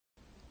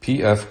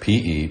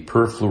PFPE,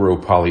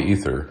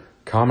 perfluoropolyether,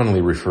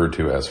 commonly referred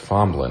to as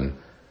Fomblin,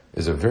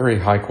 is a very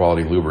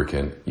high-quality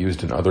lubricant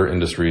used in other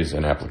industries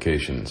and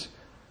applications.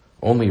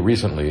 Only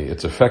recently,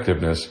 its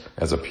effectiveness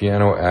as a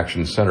piano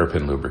action center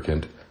pin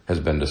lubricant has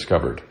been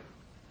discovered.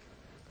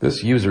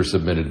 This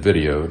user-submitted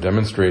video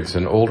demonstrates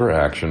an older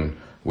action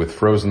with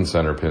frozen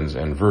center pins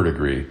and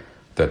verdigris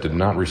that did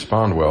not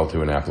respond well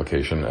to an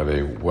application of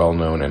a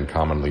well-known and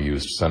commonly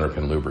used center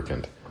pin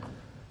lubricant.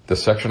 The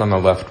section on the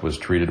left was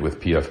treated with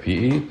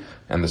PFPE,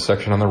 and the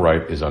section on the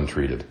right is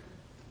untreated.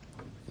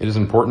 It is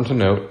important to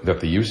note that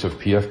the use of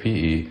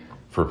PFPE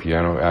for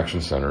piano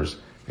action centers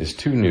is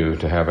too new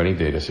to have any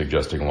data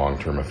suggesting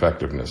long-term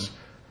effectiveness.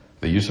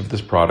 The use of this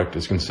product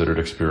is considered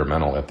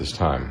experimental at this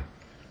time.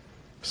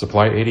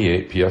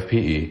 Supply88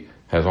 PFPE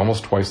has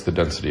almost twice the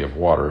density of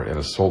water and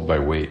is sold by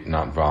weight,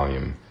 not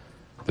volume.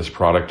 This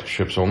product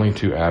ships only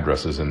to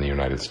addresses in the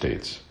United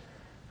States.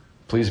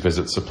 Please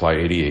visit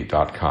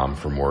supply88.com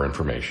for more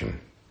information.